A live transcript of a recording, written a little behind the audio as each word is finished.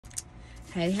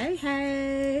Hey, hey,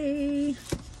 hey.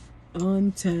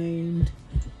 Untamed,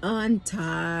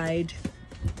 untied.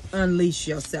 Unleash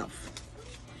yourself.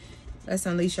 Let's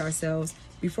unleash ourselves.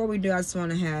 Before we do, I just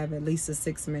want to have at least a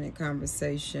 6-minute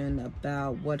conversation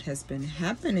about what has been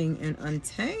happening in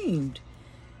Untamed.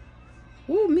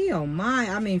 Ooh, me oh my.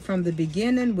 I mean, from the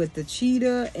beginning with the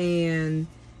cheetah and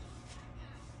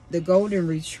the golden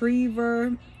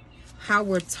retriever, how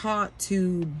we're taught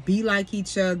to be like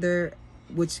each other,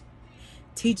 which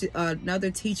teach another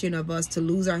teaching of us to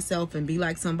lose ourselves and be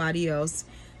like somebody else,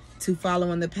 to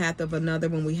follow in the path of another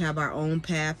when we have our own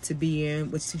path to be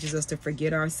in, which teaches us to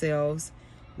forget ourselves,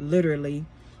 literally,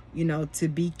 you know, to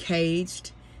be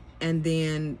caged and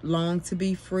then long to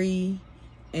be free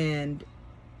and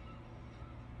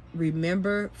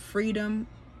remember freedom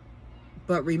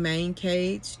but remain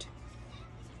caged.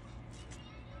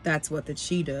 That's what the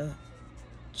cheetah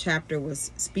chapter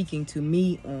was speaking to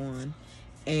me on.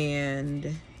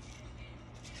 And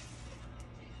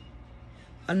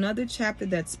another chapter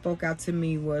that spoke out to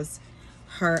me was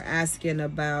her asking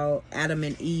about Adam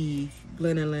and Eve,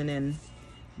 Gwendolyn, and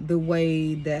the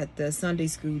way that the Sunday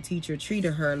school teacher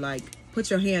treated her like, put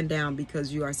your hand down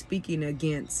because you are speaking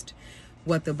against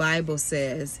what the Bible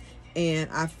says. And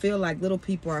I feel like little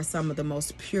people are some of the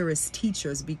most purest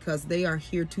teachers because they are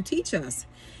here to teach us.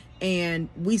 And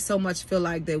we so much feel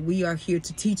like that we are here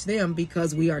to teach them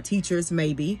because we are teachers,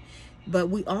 maybe.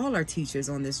 But we all are teachers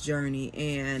on this journey.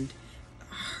 And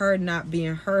her not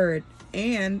being heard.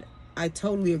 And I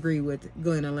totally agree with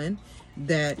Gwendolyn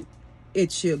that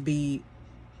it should be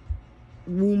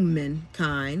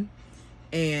womankind.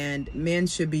 And men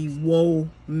should be woe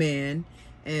men.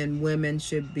 And women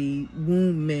should be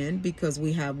womb men because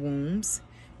we have wombs.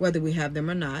 Whether we have them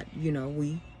or not, you know,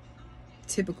 we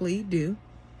typically do.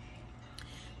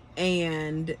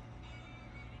 And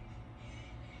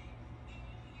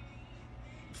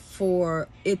for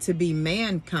it to be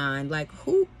mankind, like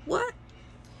who, what?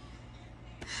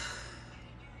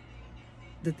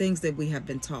 The things that we have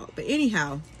been taught. But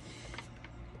anyhow,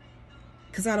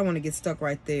 because I don't want to get stuck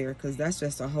right there because that's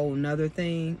just a whole nother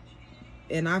thing.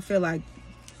 And I feel like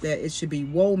that it should be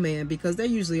woe man because they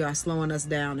usually are slowing us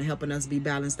down and helping us be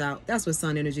balanced out. That's what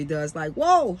sun energy does. Like,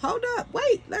 whoa, hold up,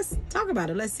 wait, let's talk about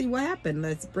it. Let's see what happened.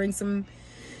 Let's bring some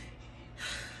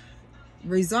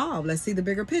resolve. Let's see the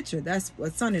bigger picture. That's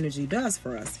what sun energy does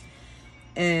for us.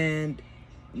 And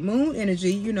moon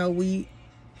energy, you know, we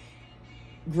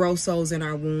grow souls in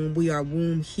our womb. We are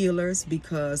womb healers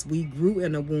because we grew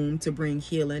in a womb to bring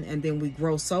healing, and then we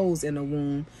grow souls in a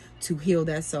womb to heal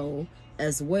that soul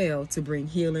as well, to bring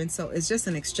healing. So it's just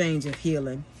an exchange of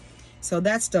healing. So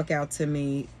that stuck out to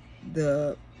me,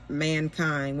 the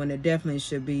mankind, when it definitely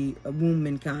should be a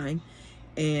womankind.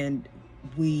 And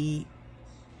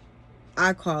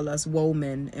I call us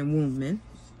woman and woman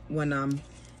when I'm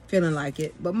feeling like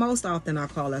it, but most often I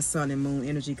call us sun and moon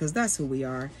energy because that's who we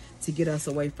are, to get us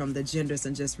away from the genders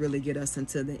and just really get us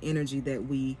into the energy that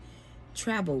we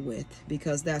travel with,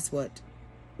 because that's what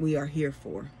we are here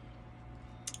for.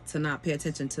 To not pay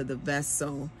attention to the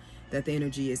vessel that the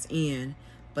energy is in,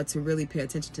 but to really pay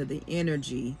attention to the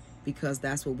energy, because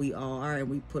that's what we all are, and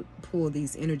we pull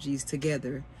these energies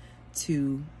together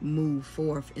to move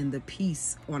forth in the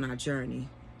peace on our journey.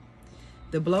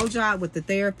 The blowjob with the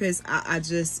therapist,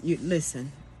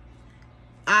 listen,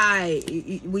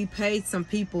 we paid some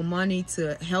people money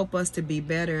to help us to be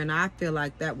better, and I feel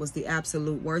like that was the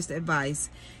absolute worst advice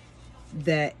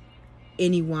that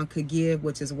anyone could give,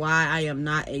 which is why I am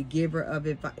not a giver of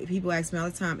advice. People ask me all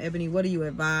the time, Ebony, what do you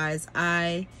advise?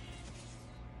 I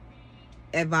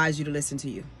advise you to listen to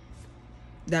you.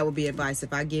 That would be advice.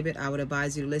 If I give it, I would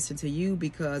advise you to listen to you,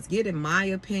 because getting my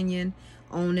opinion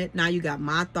on it, now you got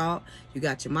my thought, you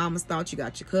got your mama's thought, you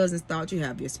got your cousin's thought, you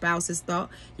have your spouse's thought,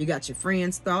 you got your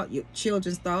friend's thought, your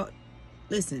children's thought.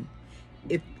 Listen,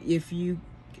 if you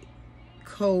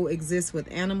coexist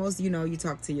with animals, you know, you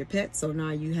talk to your pets, so now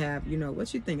you have, you know,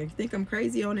 what you think. If you think I'm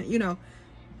crazy on it, you know,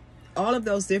 all of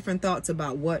those different thoughts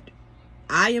about what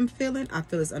I am feeling, I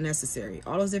feel is unnecessary.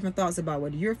 All those different thoughts about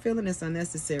what you're feeling is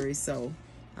unnecessary. So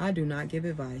I do not give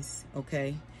advice,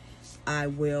 okay? I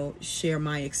will share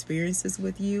my experiences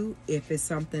with you. If it's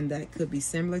something that could be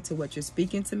similar to what you're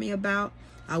speaking to me about,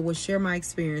 I will share my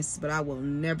experiences, but I will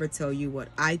never tell you what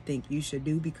I think you should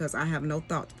do, because I have no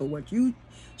thoughts for what you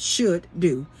should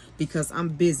do, because I'm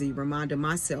busy reminding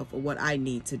myself of what I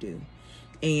need to do.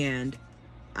 And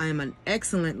I am an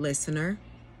excellent listener,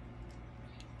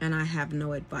 and I have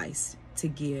no advice to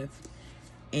give.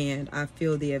 And I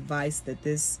feel the advice that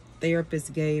this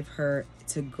therapist gave her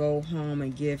to go home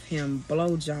and give him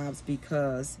blowjobs,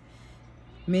 because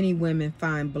many women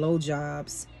find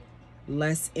blowjobs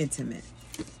less intimate.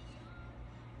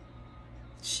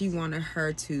 She wanted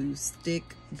her to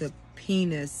stick the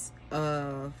penis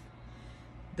of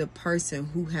the person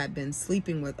who had been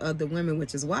sleeping with other women,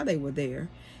 which is why they were there,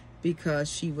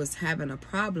 because she was having a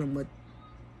problem with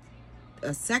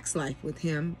a sex life with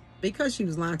him, because she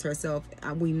was lying to herself,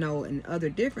 we know, and other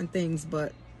different things.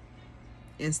 But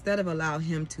instead of allow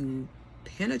him to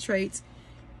penetrate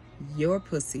your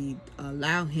pussy,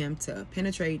 allow him to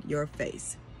penetrate your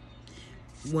face.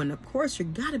 When of course you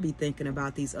gotta be thinking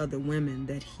about these other women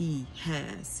that he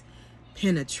has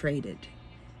penetrated.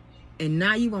 And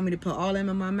now you want me to put all them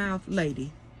in my mouth?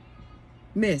 Lady,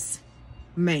 miss,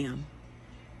 ma'am,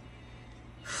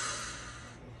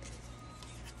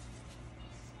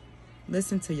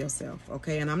 listen to yourself,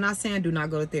 okay? And I'm not saying do not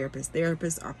go to therapists.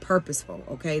 Therapists are purposeful,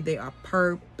 okay? They are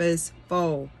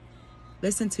purposeful.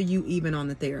 Listen to you even on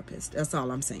the therapist. That's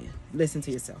all I'm saying. Listen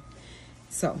to yourself.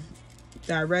 So,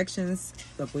 directions.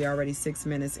 Look, we already 6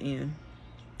 minutes in.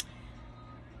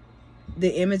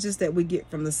 The images that we get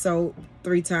from the soap,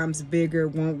 3 times bigger,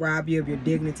 won't rob you of your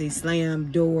dignity,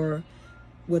 slam door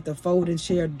with a folding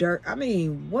chair, dirt. I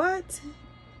mean, what?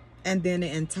 And then the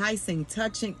enticing,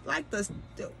 touching, like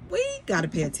we got to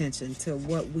pay attention to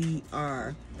what we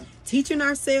are teaching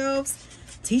ourselves,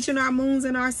 teaching our moons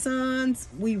and our suns.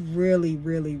 We really,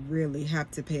 really, really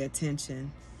have to pay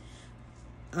attention.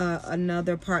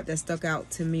 Another part that stuck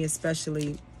out to me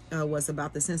especially was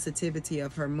about the sensitivity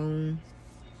of her moon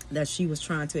that she was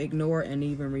trying to ignore and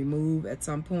even remove at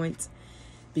some point,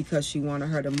 because she wanted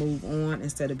her to move on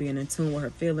instead of being in tune with her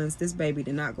feelings. This baby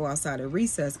did not go outside of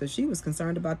recess because she was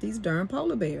concerned about these darn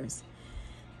polar bears.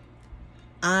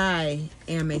 I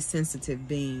am a sensitive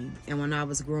being. And when I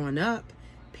was growing up,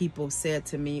 people said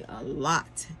to me a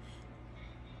lot,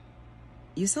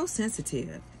 "You're so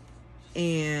sensitive."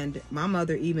 And my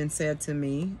mother even said to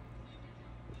me,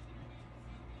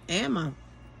 and my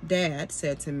dad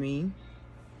said to me,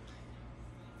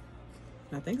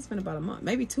 I think it's been about a month,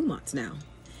 maybe 2 months now,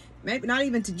 maybe not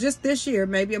even to just this year,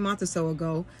 maybe a month or so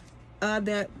ago,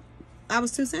 that I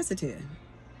was too sensitive.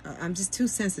 I'm just too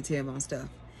sensitive on stuff.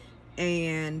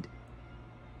 And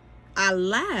I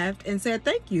laughed and said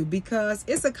thank you, because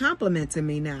it's a compliment to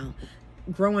me now.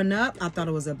 Growing up, I thought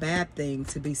it was a bad thing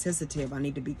to be sensitive. I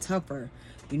need to be tougher.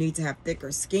 You need to have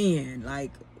thicker skin.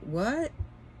 Like, what?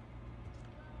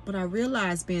 But I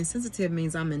realized being sensitive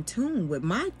means I'm in tune with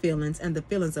my feelings and the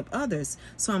feelings of others.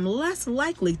 So I'm less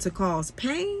likely to cause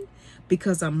pain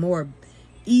because I'm more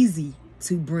easy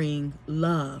to bring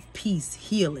love, peace,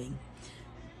 healing.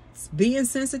 Being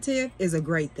sensitive is a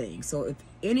great thing. So if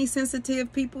any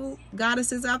sensitive people,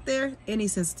 goddesses out there, any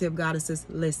sensitive goddesses,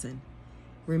 listen.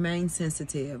 Remain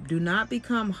sensitive. Do not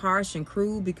become harsh and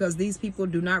cruel, because these people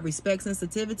do not respect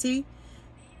sensitivity.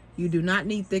 You do not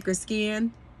need thicker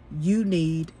skin. You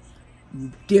need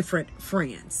different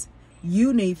friends.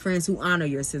 You need friends who honor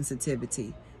your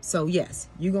sensitivity. So yes,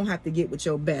 you're going to have to get with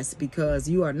your best, because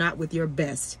you are not with your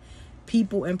best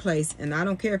people in place. And I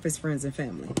don't care if it's friends and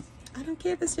family. I don't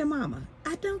care if it's your mama.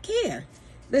 I don't care.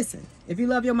 Listen, if you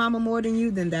love your mama more than you,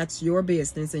 then that's your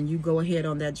business, and you go ahead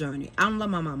on that journey. I don't love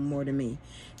my mama more than me,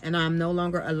 and I'm no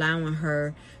longer allowing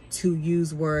her to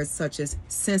use words such as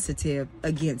sensitive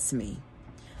against me.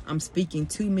 I'm speaking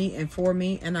to me and for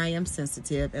me, and I am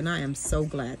sensitive, and I am so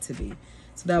glad to be.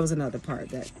 So that was another part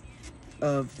that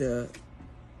of the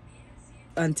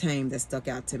Untamed that stuck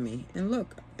out to me. And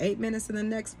look, 8 minutes in the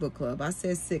next book club. I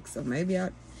said 6, so maybe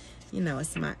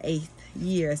it's my 8th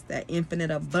year. It's that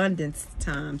infinite abundance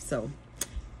time. So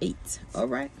 8. All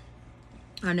right.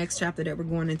 Our next chapter that we're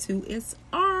going into is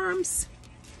arms.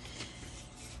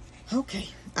 Okay.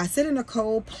 I sit in a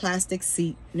cold plastic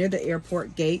seat near the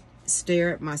airport gate,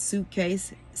 stare at my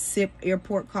suitcase, sip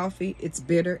airport coffee. It's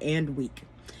bitter and weak.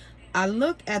 I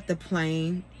look at the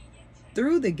plane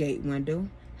through the gate window.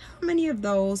 How many of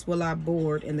those will I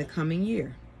board in the coming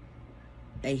year?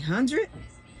 100?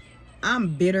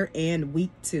 I'm bitter and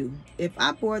weak too. If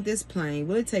I board this plane,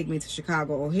 will it take me to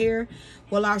Chicago O'Hare?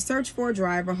 Will I search for a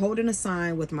driver holding a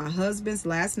sign with my husband's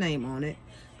last name on it?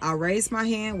 I'll raise my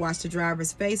hand, watch the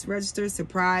driver's face register,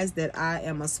 surprised that I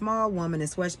am a small woman in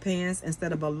sweatpants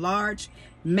instead of a large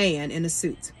man in a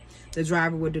suit. The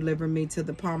driver will deliver me to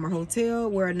the Palmer Hotel,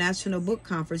 where a national book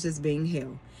conference is being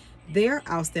held. There,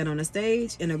 I'll stand on a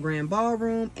stage in a grand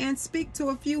ballroom and speak to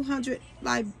a few hundred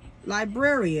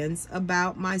librarians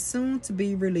about my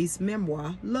soon-to-be released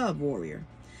memoir, Love Warrior.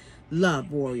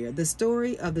 Love Warrior, the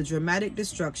story of the dramatic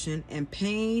destruction and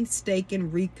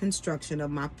painstaking reconstruction of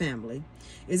my family,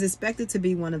 is expected to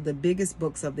be one of the biggest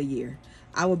books of the year.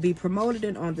 I will be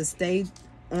promoted on the stage,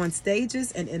 on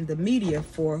stages, and in the media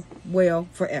for, well,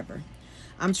 forever.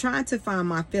 I'm trying to find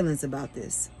my feelings about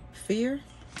this. Fear?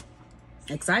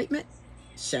 Excitement?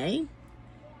 Shame?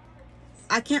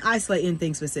 I can't isolate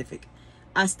anything specific.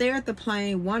 I stare at the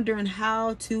plane, wondering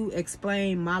how to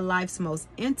explain my life's most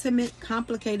intimate,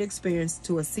 complicated experience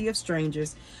to a sea of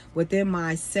strangers within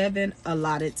my 7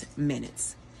 allotted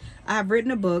minutes. I have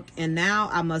written a book, and now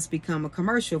I must become a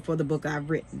commercial for the book I've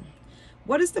written.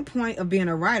 What is the point of being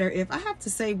a writer if I have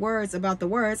to say words about the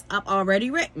words I've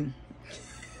already written?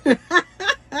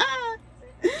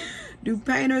 Do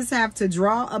painters have to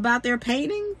draw about their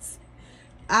paintings?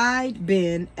 I'd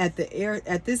been at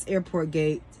this airport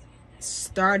gate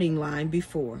starting line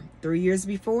before. 3 years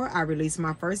before, I released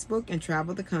my first book and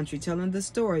traveled the country telling the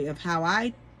story of how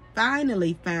I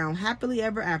finally found happily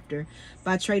ever after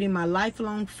by trading my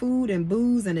lifelong food and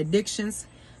booze and addictions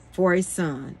for a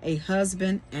son, a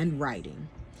husband, and writing.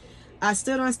 I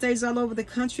stood on stage all over the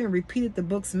country and repeated the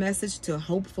book's message to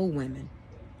hopeful women.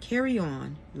 Carry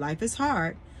on. Life is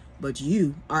hard, but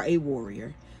you are a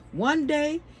warrior. One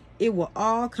day, it will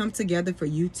all come together for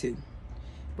you too.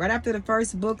 Right after the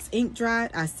first book's ink dried,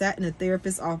 I sat in a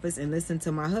therapist's office and listened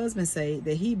to my husband say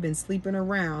that he'd been sleeping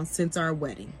around since our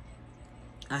wedding.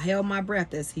 I held my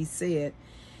breath as he said,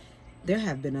 "There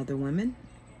have been other women."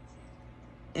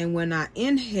 And when I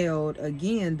inhaled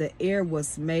again, the air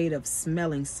was made of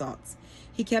smelling salts.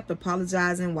 He kept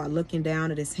apologizing while looking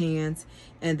down at his hands,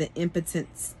 and the impotent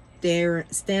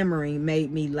stammering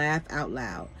made me laugh out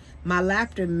loud. My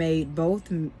laughter made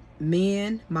both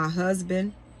men, my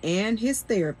husband, and his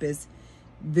therapist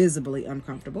visibly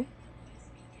uncomfortable.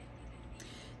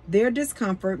 Their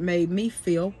discomfort made me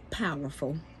feel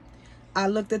powerful. I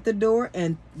looked at the door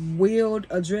and willed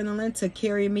adrenaline to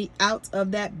carry me out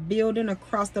of that building,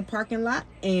 across the parking lot,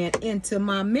 and into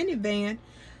my minivan.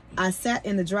 I sat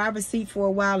in the driver's seat for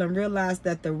a while and realized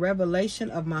that the revelation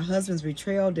of my husband's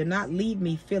betrayal did not leave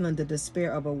me feeling the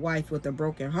despair of a wife with a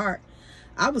broken heart.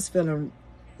 I was feeling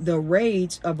the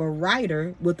rage of a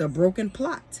writer with a broken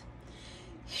plot.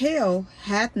 Hell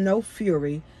hath no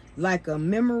fury like a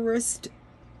memoirist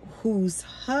whose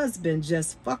husband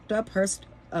just fucked up her...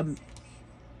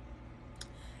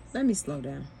 Let me slow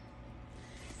down.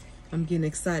 I'm getting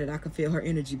excited. I can feel her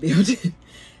energy building.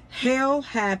 Hell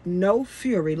hath no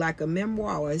fury like a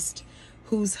memoirist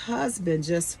whose husband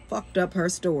just fucked up her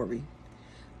story.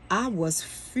 I was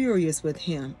furious with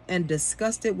him and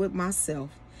disgusted with myself.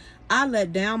 I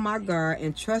let down my guard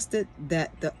and trusted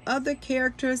that the other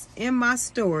characters in my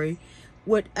story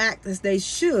would act as they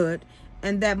should,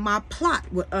 and that my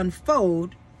plot would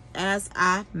unfold as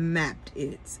I mapped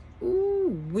it.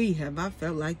 Ooh, have I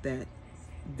felt like that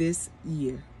this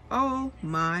year. Oh,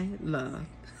 my love.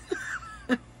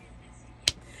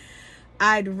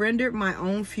 I'd rendered my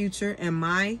own future and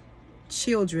my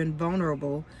children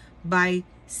vulnerable by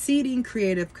ceding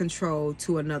creative control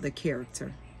to another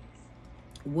character.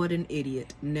 What an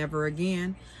idiot. Never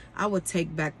again. I would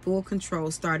take back full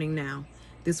control starting now.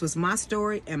 This was my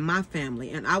story and my family,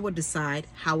 and I would decide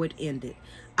how it ended.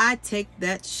 I'd take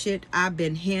that shit I've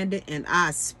been handed and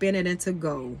I'd spin it into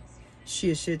gold.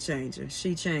 She a shit changer.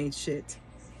 She changed shit.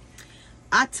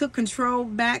 I took control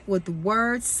back with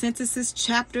words, sentences,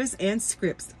 chapters, and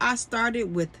scripts. I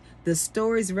started with the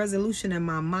story's resolution in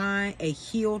my mind, a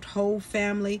healed whole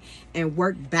family, and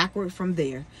worked backward from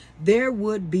there. There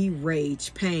would be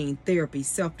rage, pain, therapy,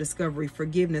 self-discovery,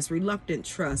 forgiveness, reluctant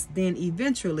trust, then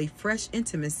eventually fresh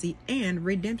intimacy and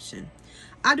redemption.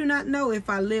 I do not know if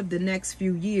I lived the next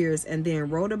few years and then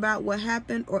wrote about what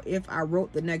happened, or if I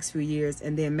wrote the next few years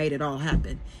and then made it all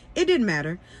happen. It didn't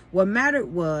matter. What mattered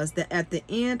was that at the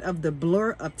end of the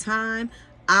blur of time,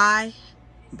 I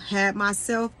had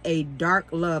myself a dark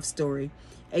love story,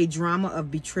 a drama of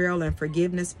betrayal and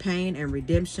forgiveness, pain and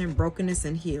redemption, brokenness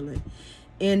and healing,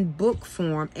 in book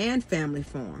form and family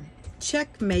form.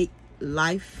 Checkmate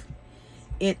life.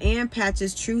 In Ann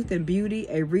Patch's Truth and Beauty,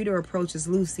 a reader approaches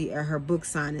Lucy at her book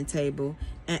signing table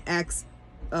and asks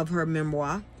of her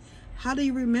memoir, "How do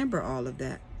you remember all of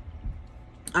that?"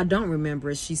 "I don't remember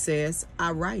it," she says.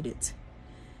 "I write it."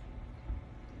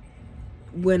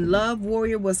 When Love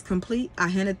Warrior was complete, I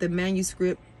handed the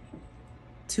manuscript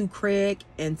to Craig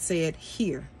and said,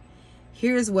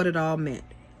 Here's what it all meant.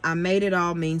 I made it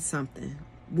all mean something.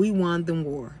 We won the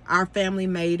war. Our family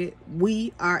made it.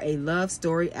 We are a love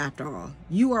story after all.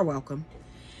 You are welcome."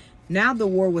 Now the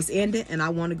war was ended and I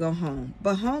want to go home.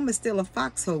 But home is still a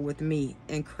foxhole with me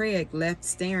and Craig, left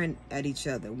staring at each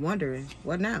other, wondering,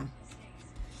 what now?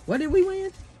 What did we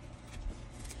win?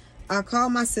 I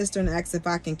called my sister and asked if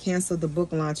I can cancel the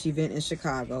book launch event in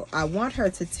Chicago. I want her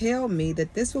to tell me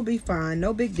that this will be fine,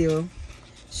 no big deal.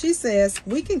 She says,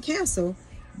 "We can cancel,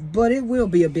 but it will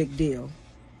be a big deal."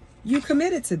 You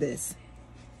committed to this.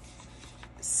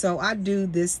 So I do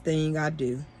this thing I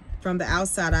do. From the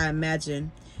outside, I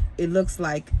imagine it looks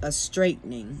like a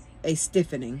straightening, a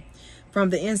stiffening. From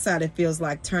the inside, it feels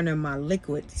like turning my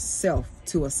liquid self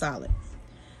to a solid.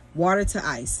 Water to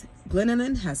ice.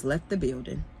 Glennon has left the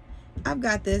building. I've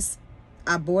got this.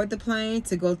 I board the plane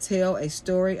to go tell a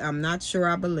story I'm not sure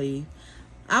I believe.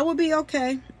 I will be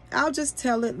okay. I'll just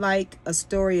tell it like a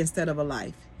story instead of a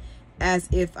life. As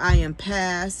if I am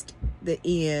past the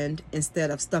end instead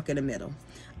of stuck in the middle.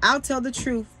 I'll tell the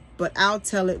truth, but I'll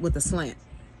tell it with a slant.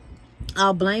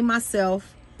 I'll blame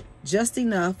myself just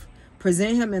enough,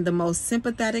 present him in the most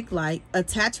sympathetic light,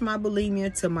 attach my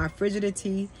bulimia to my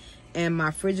frigidity and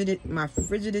my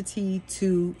frigidity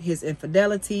to his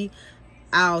infidelity.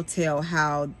 I'll tell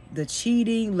how the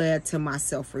cheating led to my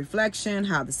self-reflection,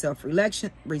 how the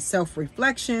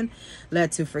self-reflection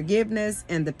led to forgiveness,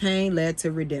 and the pain led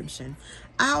to redemption.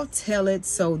 I'll tell it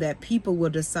so that people will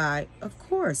decide, of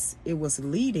course, it was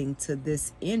leading to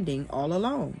this ending all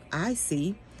along. I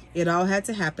see. It all had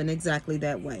to happen exactly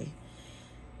that way.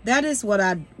 That is what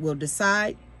I will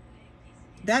decide.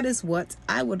 That is what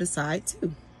I will decide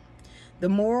too. The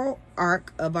moral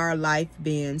arc of our life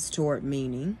bends toward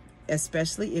meaning,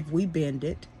 especially if we bend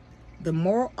it. The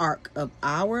moral arc of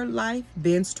our life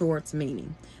bends towards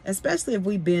meaning, especially if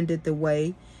we bend it that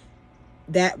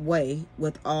way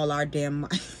with all our damn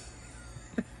might.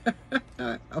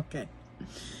 Okay.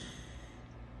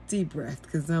 Deep breath,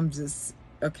 because I'm just,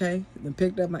 okay? Then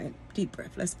picked up my deep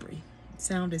breath. Let's breathe.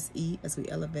 Sound is E as we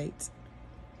elevate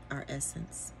our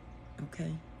essence,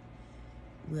 okay?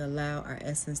 We allow our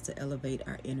essence to elevate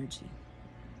our energy.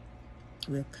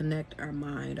 We'll connect our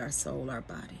mind, our soul, our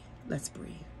body. Let's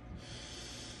breathe.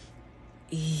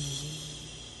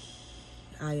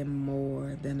 I am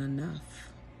more than enough.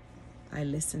 I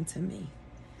listen to me.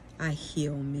 I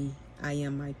heal me. I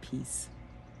am my peace.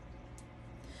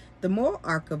 The moral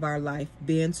arc of our life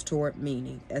bends toward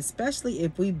meaning, especially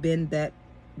if we bend that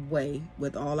way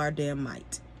with all our damn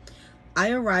might.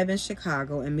 I arrive in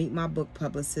Chicago and meet my book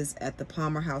publicist at the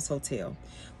Palmer House Hotel,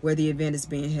 where the event is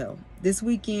being held. This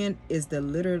weekend is the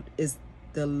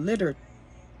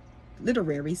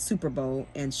literary Super Bowl,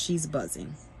 and she's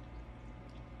buzzing.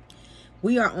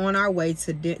 We are on our way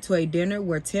to a dinner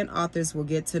where 10 authors will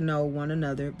get to know one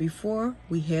another before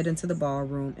we head into the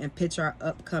ballroom and pitch our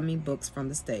upcoming books from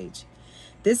the stage.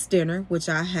 This dinner, which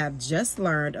I have just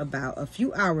learned about a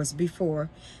few hours before,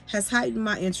 has heightened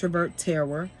my introvert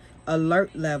terror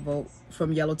alert level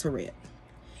from yellow to red.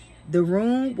 The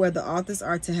room where the authors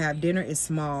are to have dinner is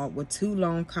small, with 2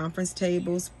 long conference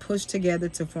tables pushed together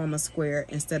to form a square.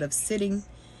 Instead of sitting,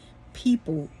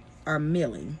 people are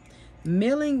milling.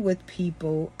 Milling with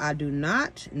people I do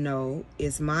not know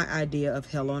is my idea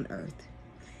of hell on earth.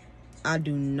 I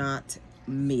do not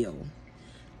mill.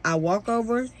 I walk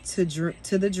over to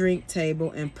the drink table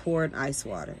and pour an ice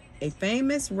water. A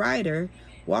famous writer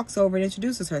walks over and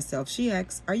introduces herself. She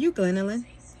asks, "Are you Glennon?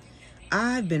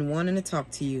 I've been wanting to talk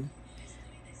to you."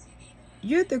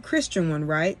 "You're the Christian one,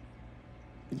 right?"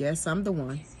 "Yes, I'm the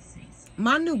one.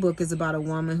 My new book is about a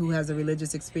woman who has a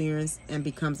religious experience and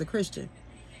becomes a Christian."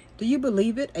 "Do you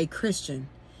believe it? A Christian."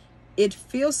 It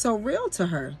feels so real to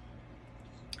her.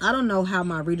 I don't know how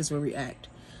my readers will react.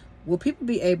 Will people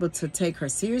be able to take her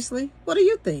seriously? What do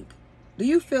you think? Do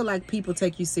you feel like people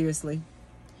take you seriously?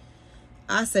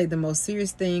 I say the most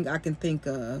serious thing I can think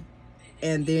of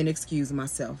and then excuse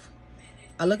myself.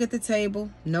 I look at the table,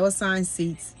 no assigned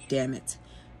seats, damn it.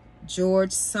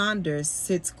 George Saunders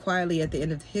sits quietly at the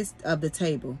end of the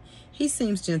table. He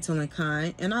seems gentle and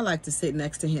kind, and I like to sit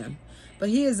next to him. But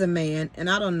he is a man,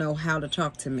 and I don't know how to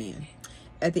talk to men.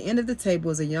 At the end of the table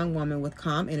is a young woman with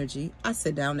calm energy. I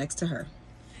sit down next to her.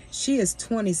 She is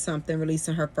 20-something,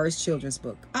 releasing her first children's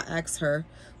book. I ask her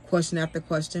question after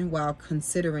question while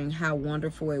considering how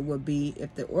wonderful it would be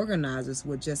if the organizers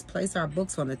would just place our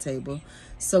books on the table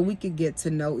so we could get to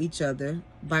know each other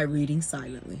by reading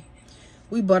silently.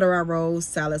 We butter our rolls,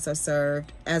 salads are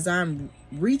served. As I'm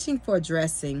reaching for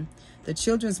dressing, the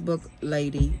children's book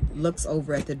lady looks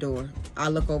over at the door. I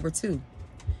look over too.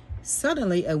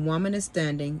 Suddenly, a woman is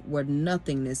standing where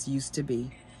nothingness used to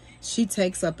be. She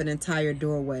takes up an entire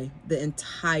doorway, the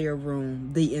entire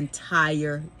room, the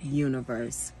entire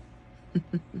universe.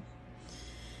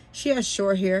 She has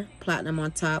short hair, platinum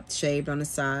on top, shaved on the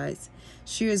sides.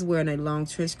 She is wearing a long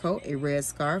trench coat, a red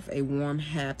scarf, a warm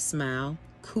half smile,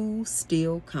 cool,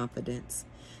 still confidence.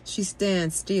 She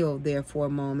stands still there for a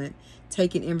moment,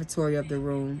 taking inventory of the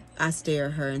room. I stare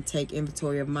at her and take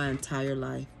inventory of my entire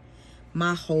life.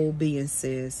 My whole being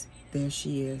says, there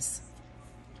she is.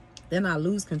 Then I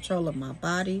lose control of my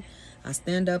body. I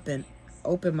stand up and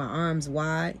open my arms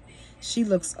wide. She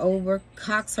looks over,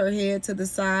 cocks her head to the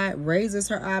side, raises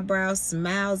her eyebrows,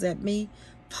 smiles at me.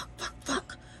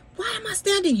 Fuck. Why am I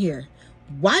standing here?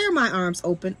 Why are my arms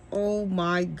open? Oh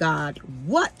my God,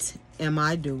 what am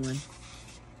I doing?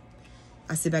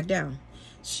 I sit back down.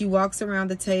 She walks around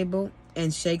the table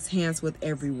and shakes hands with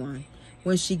everyone.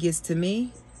 When she gets to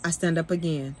me, I stand up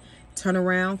again, turn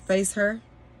around, face her.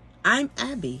 I'm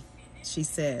Abby, she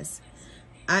says.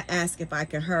 I ask if I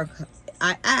can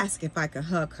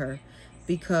hug her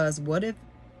because what if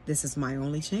this is my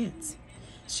only chance?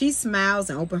 She smiles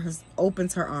and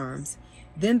opens her arms.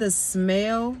 Then the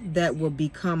smell that will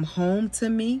become home to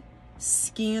me,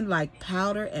 skin like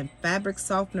powder and fabric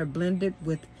softener blended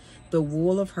with the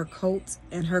wool of her coat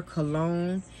and her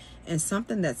cologne, and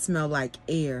something that smelled like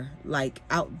air, like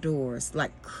outdoors,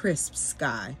 like crisp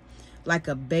sky, like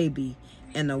a baby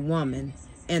and a woman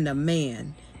and a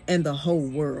man and the whole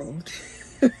world.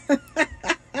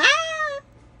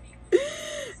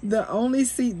 The only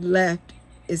seat left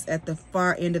is at the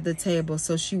far end of the table,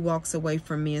 so she walks away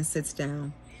from me and sits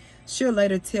down. She'll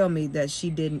later tell me that she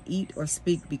didn't eat or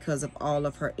speak because of all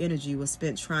of her energy was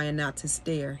spent trying not to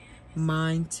stare.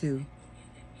 Mine too.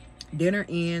 Dinner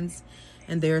ends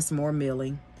and there's more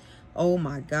milling. Oh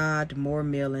my God, more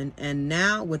milling. And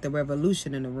now with the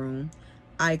revolution in the room,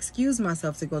 I excuse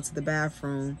myself to go to the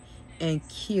bathroom and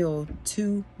kill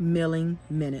 2 milling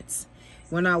minutes.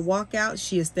 When I walk out,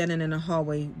 she is standing in the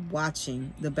hallway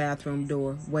watching the bathroom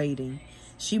door, waiting.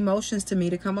 She motions to me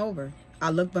to come over.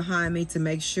 I look behind me to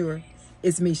make sure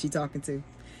it's me she's talking to.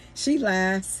 She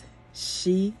laughs.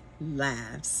 She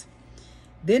laughs.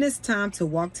 Then it's time to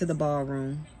walk to the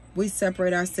ballroom. We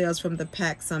separate ourselves from the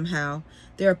pack somehow.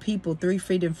 There are people 3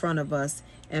 feet in front of us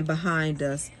and behind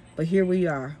us, but here we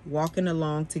are, walking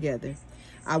along together.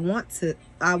 I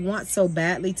want so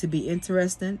badly to be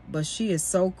interesting, but she is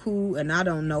so cool and I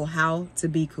don't know how to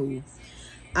be cool.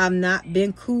 I've not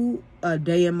been cool a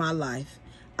day in my life.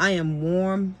 I am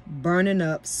warm, burning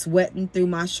up, sweating through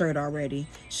my shirt already.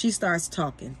 She starts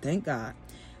talking, thank God.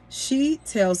 She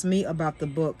tells me about the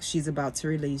book she's about to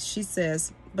release. She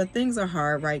says, but things are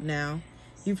hard right now.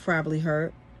 You've probably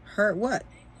heard. Heard what?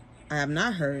 I have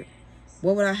not heard.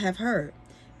 What would I have heard?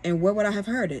 And where would I have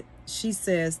heard it? She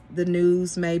says, the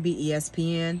news, maybe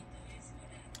ESPN.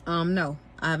 No,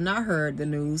 I have not heard the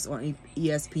news on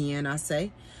ESPN, I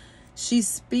say. She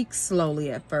speaks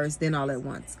slowly at first, then all at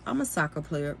once. I'm a soccer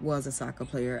player, was a soccer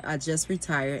player. I just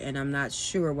retired and I'm not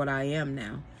sure what I am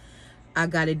now. I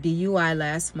got a DUI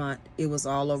last month. It was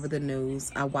all over the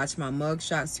news. I watched my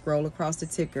mugshot scroll across the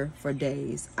ticker for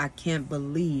days. I can't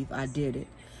believe I did it.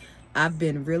 I've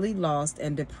been really lost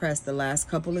and depressed the last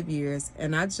couple of years,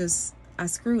 and I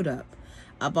screwed up.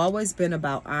 I've always been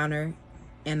about honor,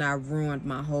 and I ruined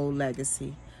my whole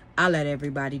legacy. I let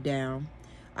everybody down.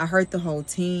 I hurt the whole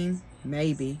team,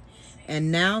 maybe.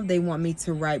 And now they want me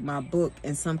to write my book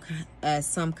as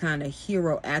some kind of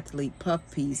hero athlete puff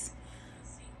piece.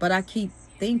 But I keep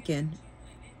thinking,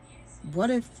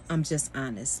 what if I'm just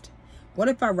honest? What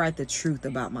if I write the truth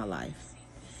about my life?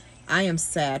 I am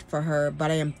sad for her,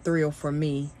 but I am thrilled for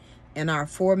me. In our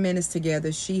 4 minutes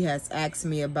together, she has asked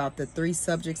me about the 3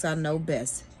 subjects I know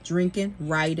best: drinking,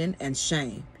 writing, and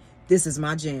shame. This is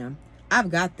my jam.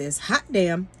 I've got this. Hot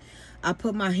damn. I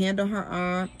put my hand on her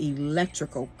arm.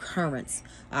 Electrical currents.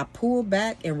 I pull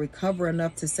back and recover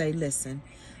enough to say, listen,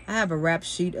 I have a rap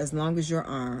sheet as long as your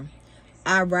arm.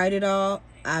 I write it all.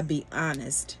 I be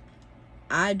honest.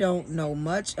 I don't know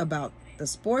much about the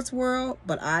sports world,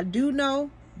 but I do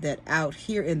know that out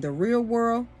here in the real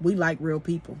world, we like real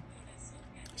people.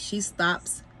 She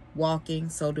stops walking,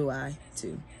 so do I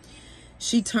too.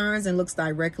 She turns and looks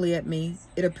directly at me.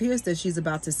 It appears that she's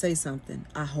about to say something.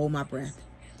 I hold my breath.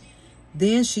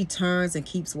 Then she turns and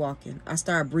keeps walking. I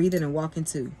start breathing and walking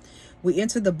too. We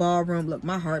enter the ballroom. Look,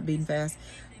 my heart beating fast.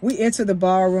 We enter the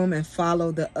ballroom and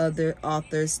follow the other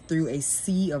authors through a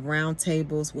sea of round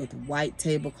tables with white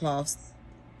tablecloths,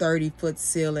 30-foot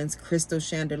ceilings, crystal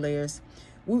chandeliers.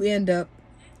 We end up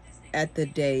at the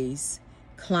dais,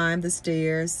 climb the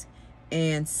stairs,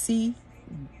 and see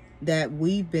that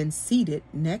we've been seated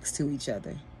next to each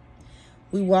other.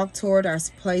 We walk toward our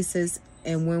places,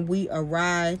 and when we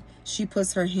arrive, she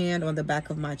puts her hand on the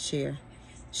back of my chair.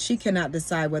 She cannot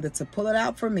decide whether to pull it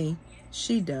out for me.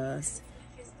 She does.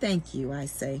 Thank you, I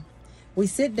say. We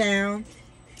sit down,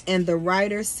 and the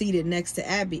writer seated next to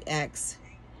Abby asks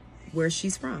where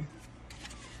she's from.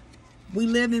 We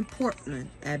live in Portland,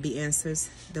 Abby answers.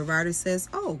 The writer says,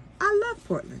 oh, I love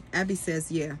Portland. Abby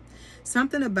says, yeah.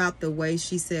 Something about the way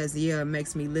she says, yeah,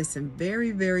 makes me listen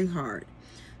very, very hard.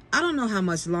 I don't know how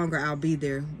much longer I'll be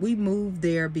there. We moved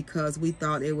there because we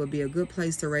thought it would be a good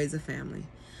place to raise a family.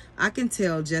 I can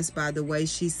tell just by the way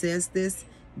she says this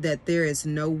that there is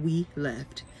no we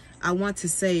left. I want to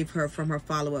save her from her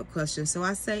follow-up question, so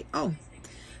I say, oh,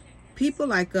 people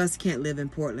like us can't live in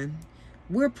Portland.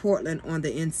 We're Portland on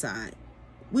the inside.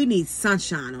 We need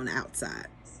sunshine on the outside.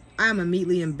 I'm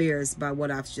immediately embarrassed by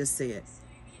what I've just said.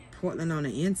 Portland on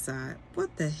the inside?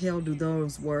 What the hell do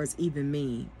those words even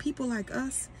mean? People like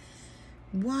us?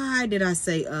 Why did I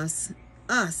say us?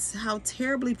 Us. How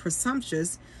terribly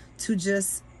presumptuous to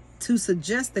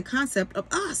suggest the concept of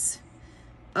us.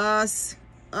 Us.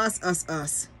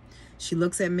 She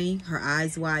looks at me, her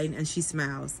eyes widen, and she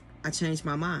smiles. I changed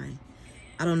my mind.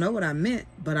 I don't know what I meant,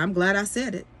 but I'm glad I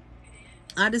said it.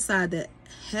 I decide that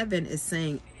heaven is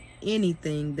saying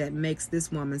anything that makes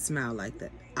this woman smile like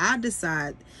that. I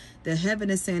decide that heaven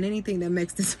is saying anything that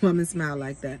makes this woman smile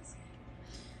like that.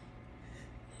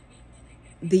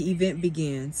 The event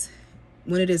begins.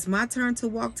 When it is my turn to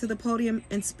walk to the podium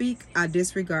and speak, I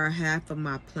disregard half of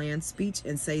my planned speech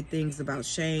and say things about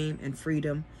shame and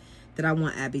freedom that I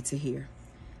want Abby to hear.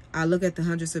 I look at the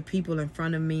hundreds of people in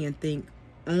front of me and think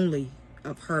only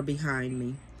of her behind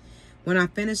me. When I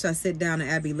finish, I sit down and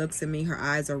Abby looks at me. Her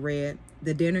eyes are red.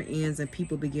 The dinner ends and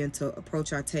people begin to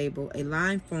approach our table. A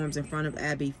line forms in front of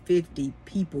Abby, 50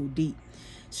 people deep.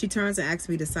 She turns and asks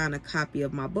me to sign a copy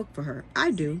of my book for her.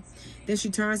 I do. Then she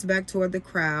turns back toward the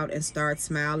crowd and starts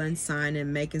smiling,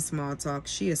 signing, making small talk.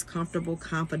 She is comfortable,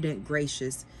 confident,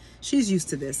 gracious. She's used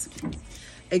to this.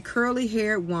 A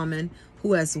curly-haired woman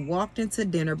who has walked into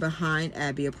dinner behind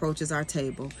Abby approaches our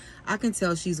table. I can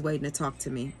tell she's waiting to talk to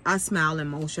me. I smile and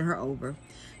motion her over.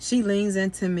 She leans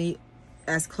into me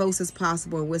as close as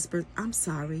possible and whispers, I'm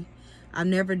sorry. I've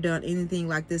never done anything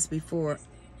like this before.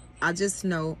 I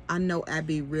know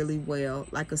Abby really well,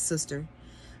 like a sister.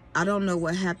 I don't know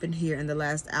what happened here in the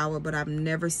last hour, but I've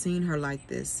never seen her like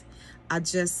this.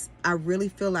 I really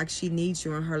feel like she needs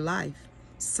you in her life.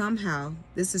 Somehow,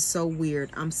 this is so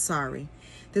weird. I'm sorry.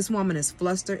 This woman is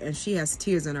flustered and she has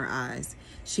tears in her eyes.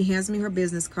 She hands me her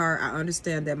business card. I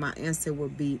understand that my answer will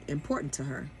be important to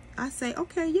her. I say,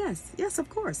 okay, yes, of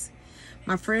course.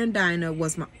 My friend Dinah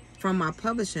from my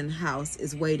publishing house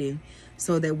is waiting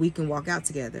so that we can walk out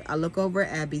together. I look over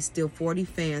at Abby, still 40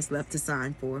 fans left to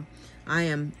sign for. I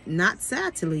am not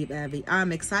sad to leave Abby.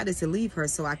 I'm excited to leave her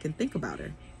so I can think about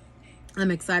her. I'm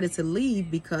excited to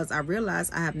leave because I realize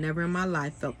I have never in my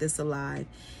life felt this alive.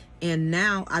 And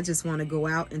now I just want to go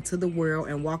out into the world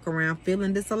and walk around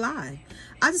feeling this alive.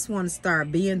 I just want to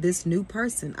start being this new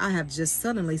person I have just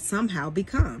suddenly somehow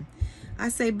become. I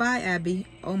say bye, Abby.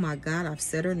 Oh my God, I've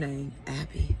said her name,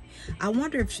 Abby. I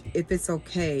wonder if it's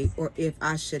okay or if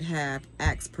I should have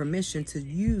asked permission to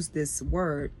use this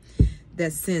word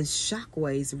that sends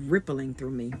shockwaves rippling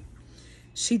through me.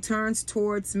 She turns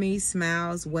towards me,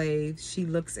 smiles, waves. She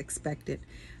looks expectant.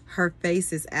 Her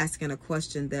face is asking a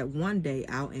question that one day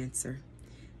I'll answer.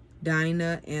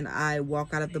 Dinah and I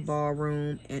walk out of the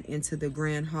ballroom and into the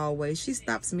grand hallway. She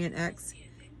stops me and asks,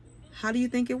 how do you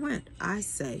think it went? I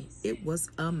say, it was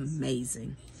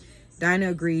amazing.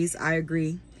 Dinah agrees. I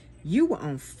agree. You were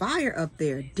on fire up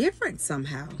there, different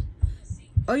somehow.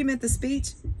 Oh, you meant the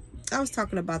speech? I was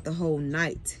talking about the whole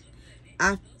night.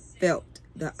 I felt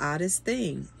the oddest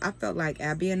thing. I felt like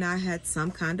Abby and I had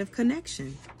some kind of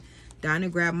connection. Dinah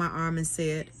grabbed my arm and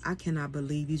said, I cannot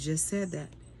believe you just said that.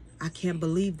 I can't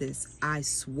believe this. I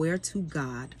swear to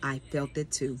God, I felt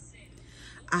it too.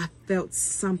 I felt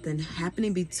something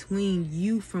happening between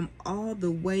you from all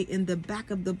the way in the back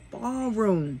of the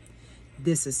ballroom.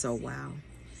 This is so wow.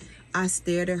 I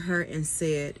stared at her and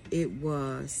said,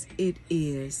 it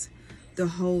is. The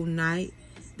whole night,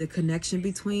 the connection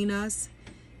between us,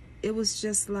 it was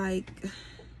just like,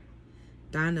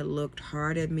 Dinah looked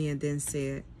hard at me and then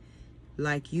said,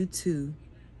 like you two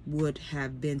would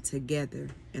have been together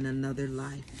in another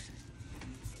life.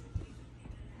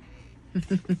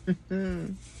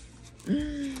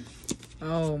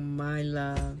 Oh, my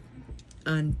love.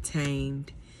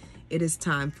 Untamed. It is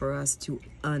time for us to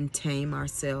untame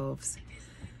ourselves.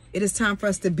 It is time for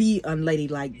us to be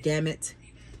unladylike, damn it.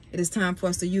 It is time for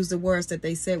us to use the words that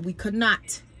they said we could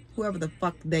not, whoever the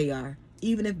fuck they are,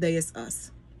 even if they is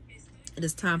us. It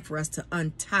is time for us to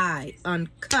untie,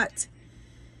 uncut.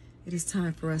 It is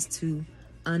time for us to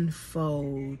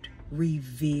unfold,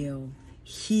 reveal,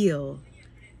 heal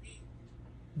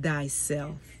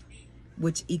thyself,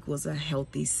 which equals a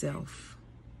healthy self.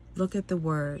 Look at the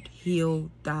word, heal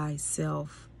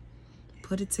thyself.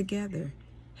 Put it together,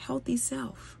 healthy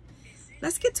self.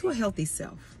 Let's get to a healthy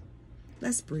self.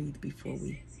 Let's breathe before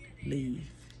we leave.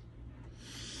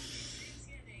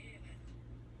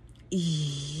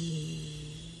 I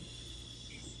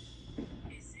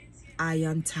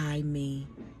untie me.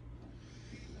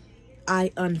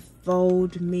 I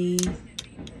unfold me.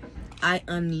 I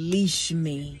unleash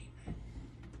me.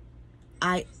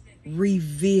 I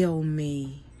reveal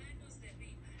me.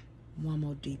 One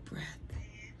more deep breath.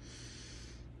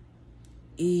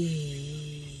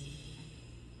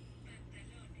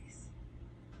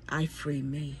 I free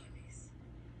me.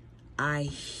 I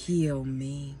heal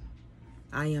me.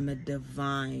 I am a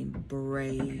divine,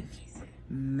 brave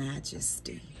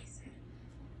majesty.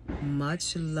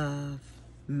 Much love,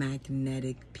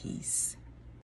 magnetic peace.